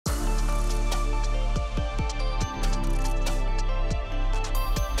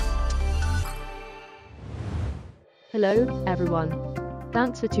Hello, everyone.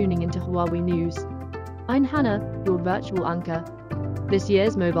 Thanks for tuning into Huawei News. I'm Hannah, your virtual anchor. This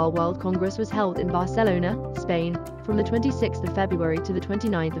year's Mobile World Congress was held in Barcelona, Spain, from the 26th of February to the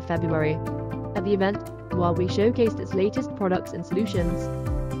 29th of February. At the event, Huawei showcased its latest products and solutions.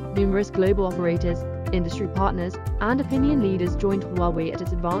 Numerous global operators, industry partners, and opinion leaders joined Huawei at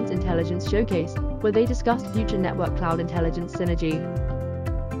its Advanced Intelligence Showcase, where they discussed future network cloud intelligence synergy.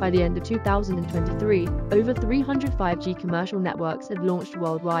 By the end of 2023, over 300 5G commercial networks had launched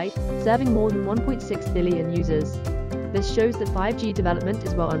worldwide, serving more than 1.6 billion users. This shows that 5G development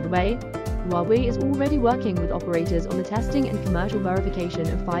is well underway. Huawei is already working with operators on the testing and commercial verification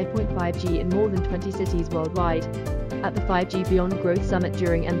of 5.5G in more than 20 cities worldwide. At the 5G Beyond Growth Summit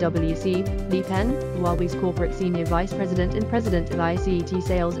during MWC, Li Peng, Huawei's corporate senior vice president and president of ICT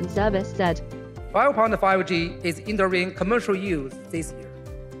sales and service, said, 5.5G is entering commercial use this year.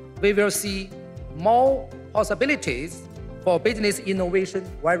 We will see more possibilities for business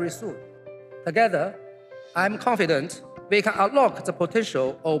innovation very soon. Together, I'm confident we can unlock the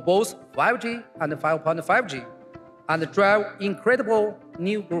potential of both 5G and 5.5G and drive incredible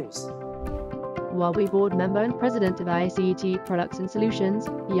new growth. Huawei board member and president of ICT Products and Solutions,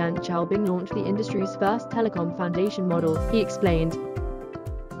 Yan Xiaobing, launched the industry's first telecom foundation model. He explained,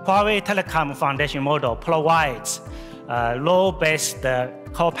 Huawei Telecom Foundation Model provides role-based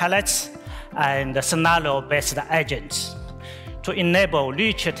co-pilots and scenario-based agents to enable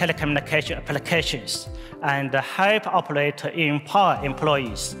rich telecommunication applications and help operators empower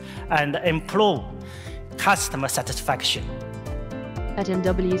employees and improve customer satisfaction. At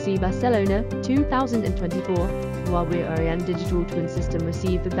MWC Barcelona 2024, Huawei Orion Digital Twin System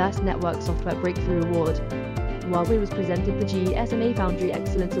received the Best Network Software Breakthrough Award. Huawei was presented the GSMA Foundry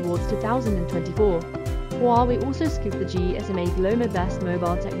Excellence Awards 2024. Huawei also scooped the GSMA Gloma Best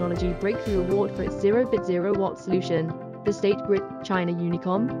Mobile Technology Breakthrough Award for its 0-bit 0-watt solution. The State Grid, China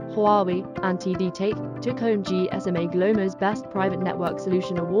Unicom, Huawei, and TD Take took home GSMA Gloma's Best Private Network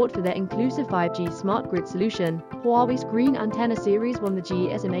Solution Award for their inclusive 5G Smart Grid solution. Huawei's Green Antenna Series won the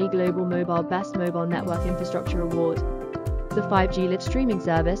GSMA Global Mobile Best Mobile Network Infrastructure Award. The 5G live streaming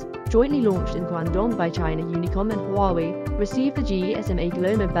service, jointly launched in Guangdong by China Unicom and Huawei, received the GSMA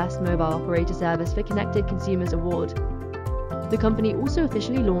Gloma Best Mobile Operator Service for Connected Consumers Award. The company also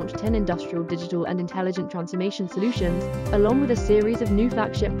officially launched 10 industrial digital and intelligent transformation solutions, along with a series of new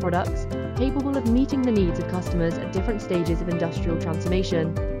flagship products, capable of meeting the needs of customers at different stages of industrial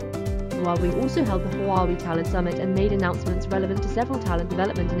transformation. Huawei also held the Huawei Talent Summit and made announcements relevant to several talent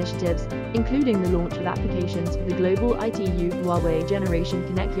development initiatives, including the launch of applications for the global ITU Huawei Generation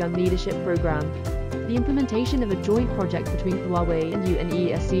Connect Young Leadership Program, the implementation of a joint project between Huawei and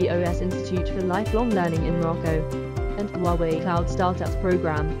UNESCOS Institute for Lifelong Learning in Morocco, and Huawei Cloud Startups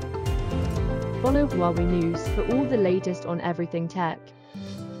Program. Follow Huawei News for all the latest on everything tech.